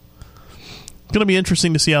 Going to be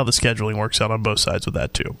interesting to see how the scheduling works out on both sides with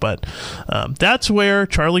that, too. But that's where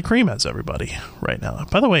Charlie Cream has everybody right now.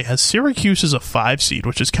 By the way, has Syracuse as a 5 seed,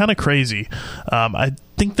 which is kind of crazy. I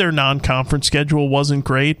think their non-conference schedule wasn't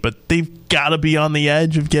great, but they've got to be on the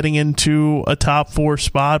edge of getting into a top 4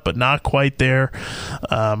 spot, but not quite there.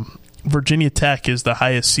 Virginia Tech is the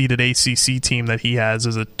highest seeded ACC team that he has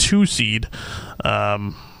as a 2 seed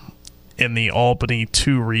in the Albany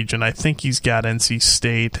 2 region. I think he's got NC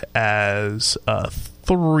State as a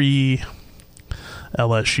 3.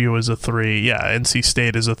 LSU is a 3. Yeah, NC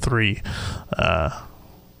State is a 3.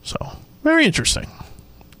 So, very interesting.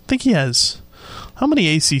 I think he has... How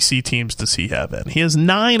many ACC teams does he have in? He has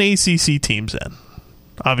 9 ACC teams in.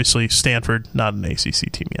 Obviously, Stanford, not an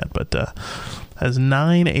ACC team yet, but has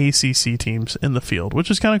 9 ACC teams in the field,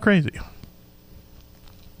 which is kind of crazy.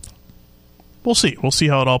 We'll see. We'll see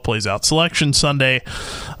how it all plays out. Selection Sunday,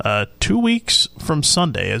 2 weeks from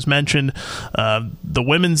Sunday. As mentioned, the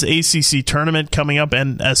women's ACC tournament coming up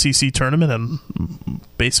and SEC tournament and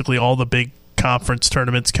basically all the big conference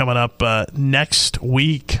tournaments coming up next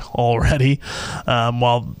week already,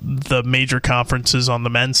 while the major conferences on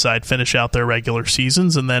the men's side finish out their regular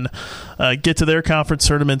seasons and then get to their conference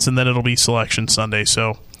tournaments, and then it'll be Selection Sunday.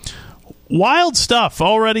 So wild stuff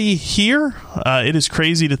already here. It is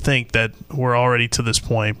crazy to think that we're already to this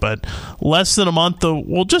point, but less than a month,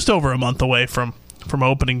 just over a month away from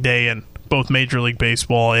opening day in both Major League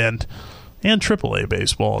Baseball and AAA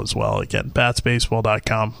baseball as well. Again,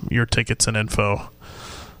 batsbaseball.com, your tickets and info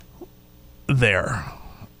there.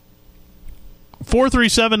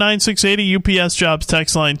 437-9680, UPS Jobs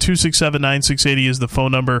text line 267-9680 is the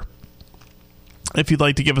phone number. if you'd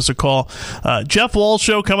like to give us a call. Jeff Wall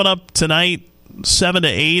Show coming up tonight, 7 to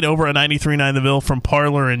 8 over at 93.9 The Ville from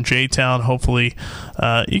Parlor in J-Town. Hopefully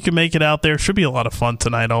you can make it out there. Should be a lot of fun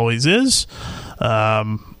tonight, always is.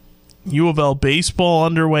 U of L baseball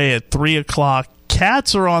underway at 3 o'clock.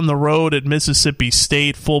 Cats are on the road at Mississippi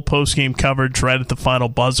State. Full postgame coverage right at the final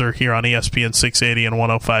buzzer here on ESPN 680 and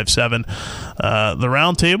 105.7. The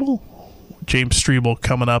roundtable, James Strebel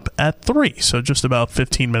coming up at 3, so just about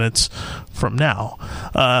 15 minutes from now.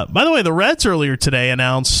 By the way, the Reds earlier today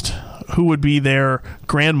announced who would be their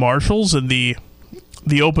grand marshals in the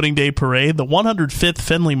opening day parade, the 105th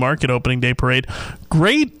Fenley Market opening day parade.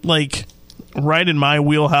 Great, right in my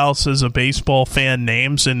wheelhouse as a baseball fan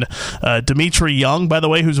names. And Dimitri Young, by the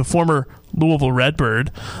way, who's a former Louisville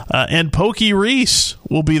Redbird, and Pokey Reese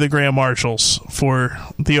will be the grand marshals for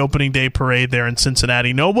the opening day parade there in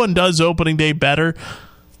Cincinnati. No one does opening day better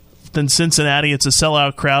than Cincinnati. It's a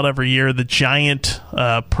sellout crowd every year. The giant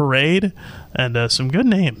parade, and some good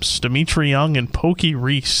names. Dimitri Young and Pokey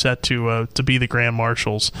Reese set to be the grand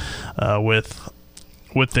marshals with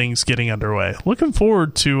things getting underway. Looking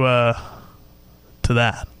forward to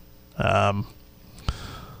that.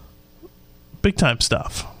 Big time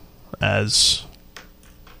stuff. As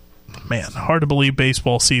man, hard to believe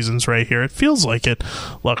baseball season's right here. It feels like it,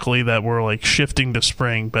 luckily, that we're shifting to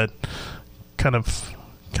spring, but kind of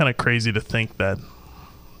crazy to think that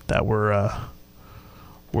we're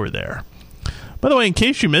there. By the way, in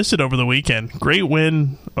case you missed it over the weekend, great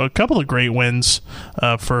win, a couple of great wins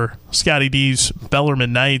for Scotty D's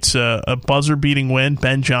Bellarmine Knights. A buzzer-beating win.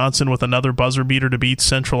 Ben Johnson with another buzzer-beater to beat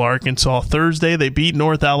Central Arkansas. Thursday, they beat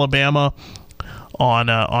North Alabama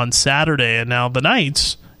on Saturday. And now the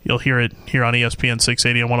Knights, you'll hear it here on ESPN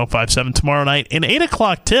 680 and 105.7 tomorrow night. An 8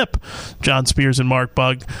 o'clock tip, John Spears and Mark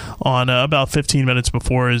Bugg on about 15 minutes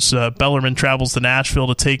before as Bellarmine travels to Nashville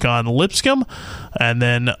to take on Lipscomb. And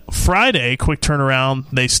then Friday, quick turnaround,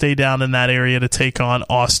 they stay down in that area to take on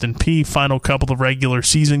Austin Peay. Final couple of regular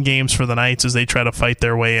season games for the Knights as they try to fight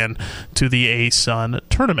their way in to the A-Sun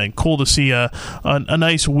tournament. Cool to see a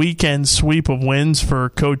nice weekend sweep of wins for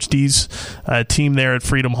Coach D's team there at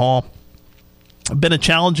Freedom Hall. Been a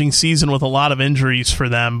challenging season with a lot of injuries for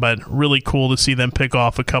them, but really cool to see them pick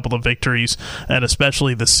off a couple of victories, and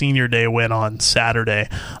especially the Senior Day win on Saturday.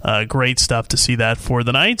 Great stuff to see that for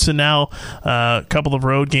the Knights, and now a couple of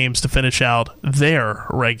road games to finish out their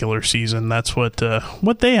regular season. That's what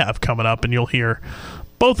they have coming up, and you'll hear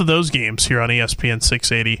both of those games here on ESPN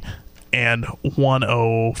 680 and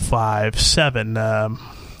 105.7.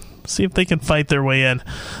 See if they can fight their way in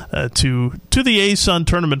to the A-Sun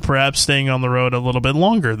tournament, perhaps staying on the road a little bit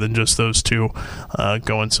longer than just those two,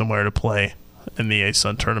 going somewhere to play in the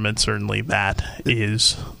A-Sun tournament. Certainly that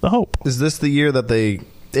is the hope. Is this the year that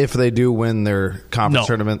if they do win their conference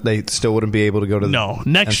tournament, they still wouldn't be able to go to the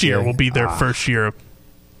next NCAA? Year will be their first year of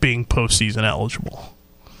being postseason eligible.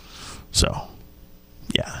 So,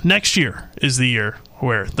 yeah, next year is the year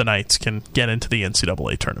where the Knights can get into the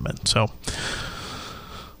NCAA tournament. So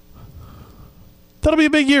that'll be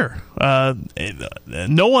a big year.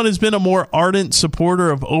 No one has been a more ardent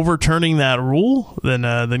supporter of overturning that rule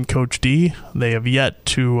than Coach D. They have yet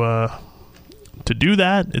to do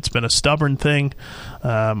that. It's been a stubborn thing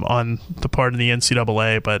on the part of the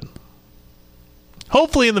NCAA, but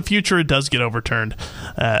hopefully in the future it does get overturned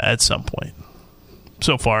at some point.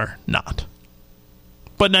 So far, not.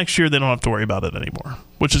 But next year they don't have to worry about it anymore,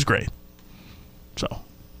 which is great. So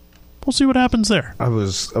we'll see what happens there. I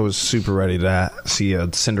was super ready to see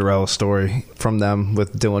a Cinderella story from them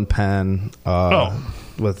with Dylan Penn.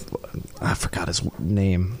 With I forgot his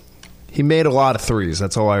name. He made a lot of threes.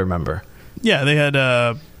 That's all I remember. Yeah, they had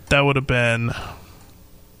that would have been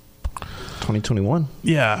 2021.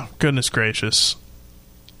 Yeah, goodness gracious.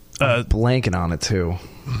 I'm blanking on it too.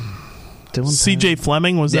 CJ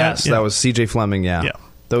Fleming was that? Yes, that was CJ Fleming. Yeah,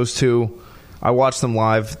 those two. I watched them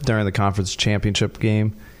live during the conference championship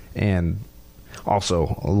game. And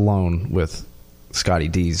also alone with Scotty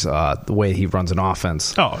D's, the way he runs an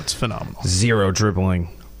offense. Oh, it's phenomenal. Zero dribbling,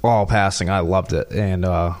 all passing. I loved it. And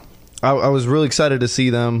I was really excited to see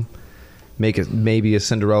them make maybe a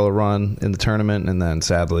Cinderella run in the tournament. And then,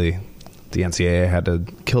 sadly, the NCAA had to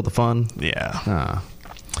kill the fun. Yeah.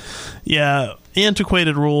 Yeah,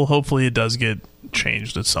 antiquated rule. Hopefully it does get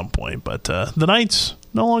changed at some point. But the Knights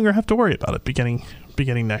no longer have to worry about it beginning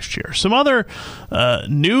next year. Some other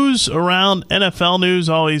news around NFL news,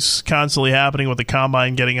 always constantly happening with the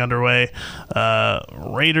Combine getting underway.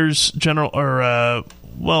 Raiders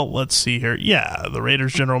let's see here. Yeah, the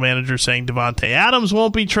Raiders general manager saying Davante Adams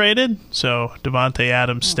won't be traded. So Davante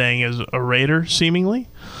Adams staying as a Raider, seemingly.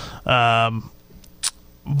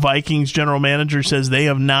 Vikings general manager says they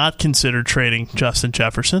have not considered trading Justin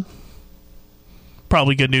Jefferson.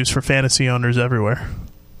 Probably good news for fantasy owners everywhere.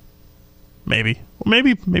 Maybe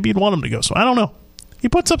you'd want him to go. So I don't know. He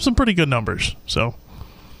puts up some pretty good numbers, so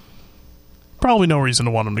probably no reason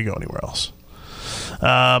to want him to go anywhere else.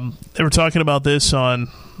 They were talking about this on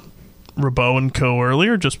Rabeau and Co.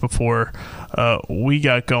 earlier, just before we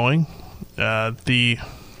got going. The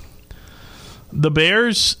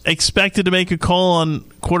Bears expected to make a call on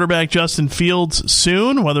quarterback Justin Fields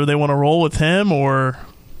soon, whether they want to roll with him or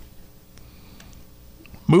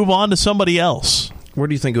move on to somebody else. Where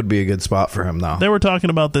do you think would be a good spot for him, though? They were talking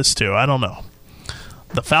about this, too. I don't know.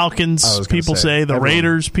 The Falcons, people say. The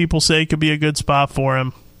Raiders, people say, could be a good spot for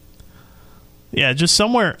him. Yeah, just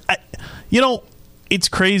somewhere. It's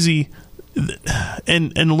crazy.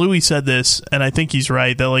 And Louis said this, and I think he's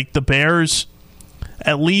right, that like the Bears,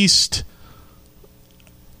 at least,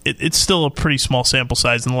 it's still a pretty small sample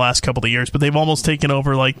size in the last couple of years, but they've almost taken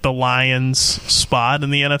over like the Lions spot in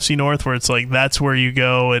the NFC North, where it's like that's where you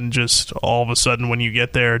go, and just all of a sudden when you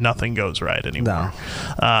get there, nothing goes right anymore.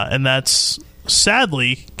 No. And that's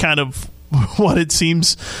sadly kind of what it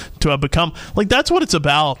seems to have become. Like that's what it's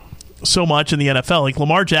about so much in the NFL. Like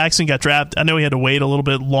Lamar Jackson got drafted. I know he had to wait a little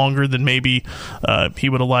bit longer than maybe he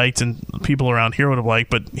would have liked and people around here would have liked,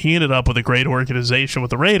 but he ended up with a great organization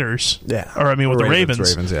with the Raiders. Yeah. Or I mean with the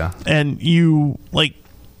Ravens. Yeah. And you like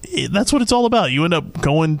that's what it's all about. You end up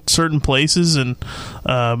going certain places and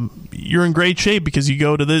you're in great shape because you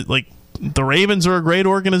go to the Ravens are a great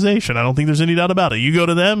organization. I don't think there's any doubt about it. You go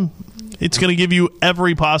to them, it's going to give you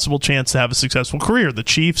every possible chance to have a successful career. The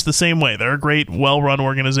Chiefs, the same way. They're a great, well-run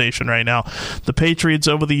organization right now. The Patriots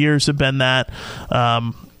over the years have been that.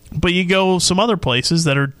 But you go some other places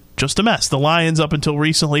that are just a mess. The Lions, up until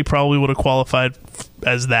recently, probably would have qualified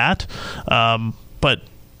as that. But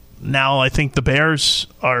now I think the Bears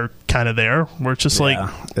are kind of there, where it's just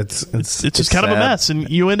it's just kind of a mess. And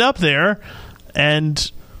you end up there,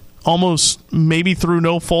 and almost maybe through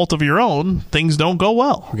no fault of your own, things don't go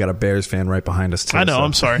well. We got a Bears fan right behind us too. I know. So.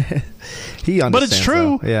 I'm sorry. He understands, but it's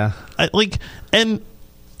true. Though. Yeah. And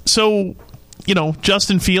so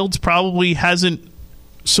Justin Fields probably hasn't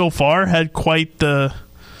so far had quite the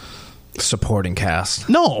supporting cast.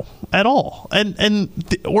 No, at all. And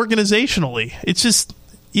organizationally, it's just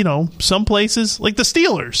some places like the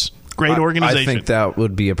Steelers, great organization. I think that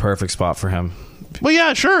would be a perfect spot for him. Well,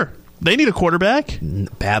 yeah, sure. They need a quarterback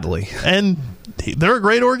badly, and they're a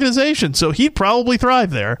great organization, so he'd probably thrive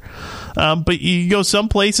there. But you go some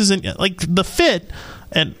places and like the fit,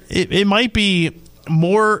 and it might be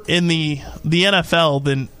more in the NFL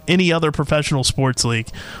than any other professional sports league,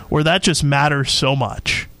 where that just matters so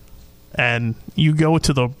much. And you go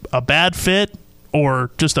to a bad fit or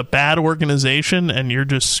just a bad organization, and you're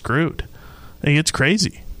just screwed. It's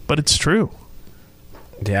crazy, but it's true.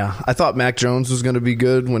 Yeah, I thought Mac Jones was going to be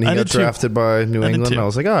good when he got drafted by New England. I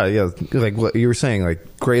was like, yeah, like what you were saying,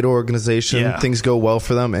 like great organization, things go well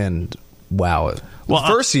for them, and wow. Well, the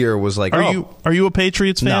first year was like, are you a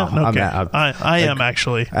Patriots fan? No, okay. I am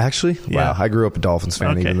actually. Actually, wow, I grew up a Dolphins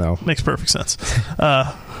fan, even though makes perfect sense.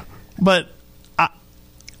 But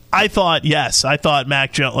I thought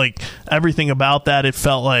Mac Jones, like everything about that, it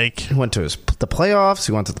felt like he went to the playoffs.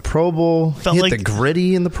 He went to the Pro Bowl. He hit the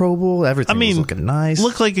gritty in the Pro Bowl. Everything was looking nice.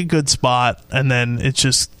 Looked like a good spot, and then it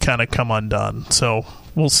just kind of come undone. So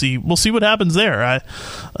we'll see. We'll see what happens there.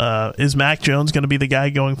 Is Mac Jones going to be the guy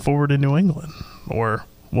going forward in New England, or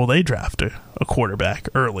will they draft a quarterback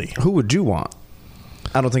early? Who would you want?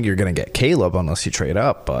 I don't think you're going to get Caleb unless you trade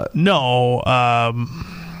up. But no.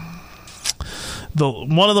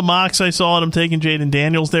 One of the mocks I saw, and I'm taking Jaden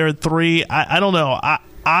Daniels there at 3. I don't know.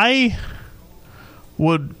 I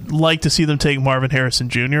would like to see them take Marvin Harrison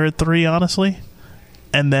Jr. at 3, honestly,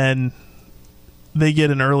 and then they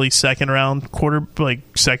get an early second round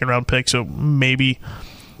pick. So maybe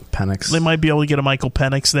Penix. They might be able to get a Michael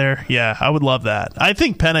Penix there. Yeah, I would love that. I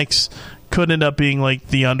think Penix could end up being like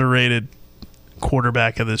the underrated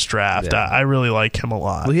quarterback of this draft. Yeah. I really like him a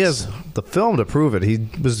lot. Well, he has the film to prove it. He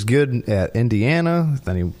was good at Indiana,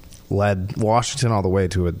 then he led Washington all the way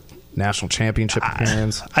to a national championship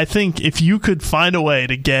appearance. I think if you could find a way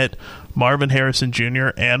to get Marvin Harrison Jr.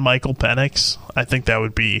 and Michael Penix, I think that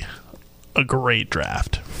would be a great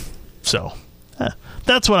draft. So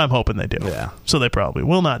that's what I'm hoping they do. Yeah. So they probably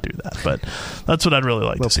will not do that, but that's what I'd really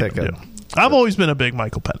like to see them do. I've always been a big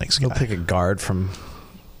Michael Penix guy. They'll pick a guard from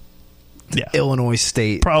Illinois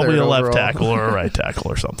State. Probably a left tackle or a right tackle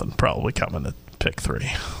or something. Probably coming at pick 3.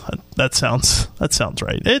 That sounds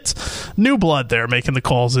right. It's new blood there making the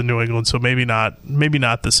calls in New England, so maybe not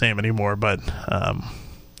the same anymore. But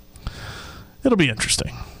It'll be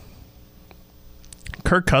interesting.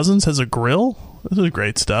 Kirk Cousins has a grill. This is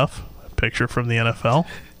great stuff. A picture from the NFL.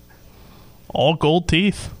 All gold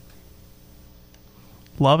teeth.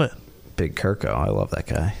 Love it. Big Kirko. I love that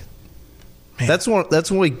guy. Man.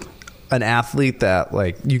 That's like an athlete that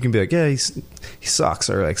like you can be like, yeah, he sucks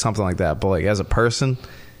or like something like that. But like as a person,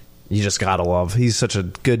 you just gotta love. He's such a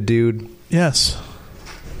good dude. Yes.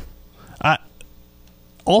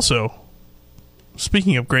 Also,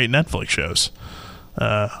 speaking of great Netflix shows,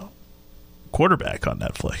 Quarterback on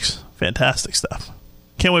Netflix. Fantastic stuff.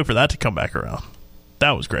 Can't wait for that to come back around.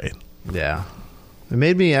 That was great. Yeah. It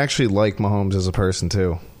made me actually like Mahomes as a person,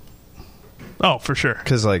 too. Oh, for sure.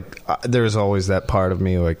 Because, like, there's always that part of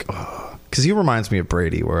me, like, because he reminds me of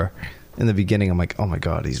Brady, where in the beginning I'm like, oh my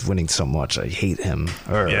God, he's winning so much. I hate him.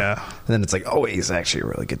 Yeah. And then it's like, oh, he's actually a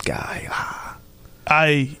really good guy.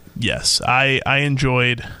 I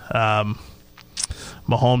enjoyed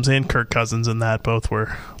Mahomes and Kirk Cousins in that. Both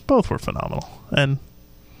were phenomenal. And,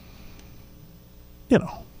 you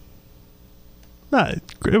know,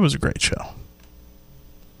 it was a great show.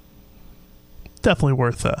 Definitely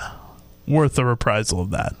worth a reprisal of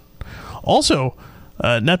that. Also,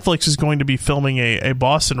 Netflix is going to be filming a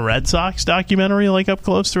Boston Red Sox documentary like up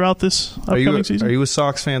close throughout this upcoming season. Are you a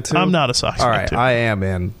Sox fan too? I'm not a Sox fan. All right, too. I am,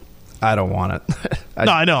 and I don't want it.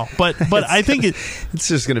 No, I know, but I think it's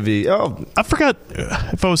just going to be. Oh, I forgot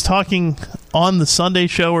if I was talking on the Sunday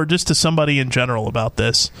show or just to somebody in general about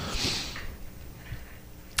this.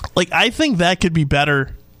 Like, I think that could be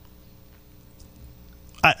better.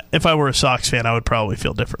 If I were a Sox fan, I would probably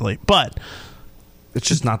feel differently, but it's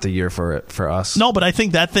just not the year for it for us. No, but I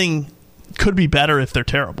think that thing could be better if they're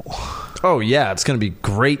terrible. Oh yeah, it's going to be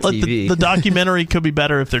great TV. The documentary could be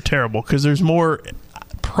better if they're terrible because there's more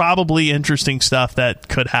probably interesting stuff that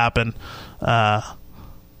could happen, in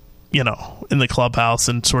the clubhouse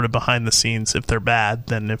and sort of behind the scenes if they're bad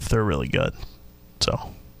than if they're really good. So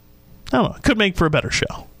I don't know. It could make for a better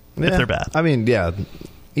show if they're bad. I mean, yeah,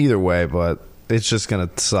 either way, but it's just going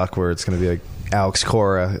to suck where it's going to be like Alex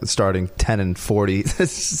Cora starting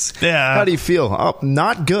 10-40. Yeah. How do you feel? Oh,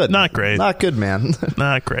 not good. Not great. Not good, man.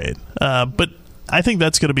 Not great. But I think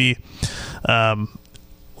that's going to be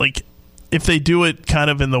if they do it kind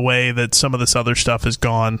of in the way that some of this other stuff has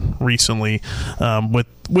gone recently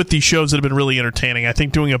with these shows that have been really entertaining. I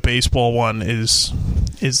think doing a baseball one is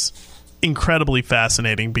incredibly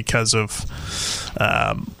fascinating because of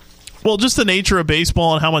just the nature of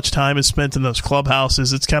baseball and how much time is spent in those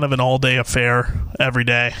clubhouses. It's kind of an all-day affair every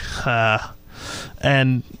day.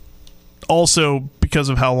 And also because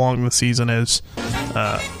of how long the season is,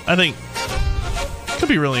 I think it could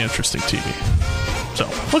be really interesting TV. So,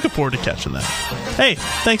 looking forward to catching that. Hey,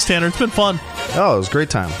 thanks, Tanner. It's been fun. Oh, it was a great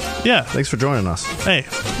time. Yeah. Thanks for joining us. Hey,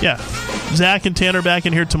 yeah. Zach and Tanner back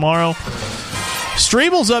in here tomorrow.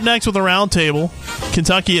 Strebel's up next with a roundtable.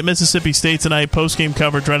 Kentucky at Mississippi State tonight. Post-game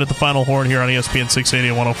coverage right at the Final Horn here on ESPN 680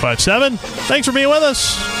 and 105.7. Thanks for being with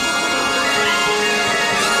us.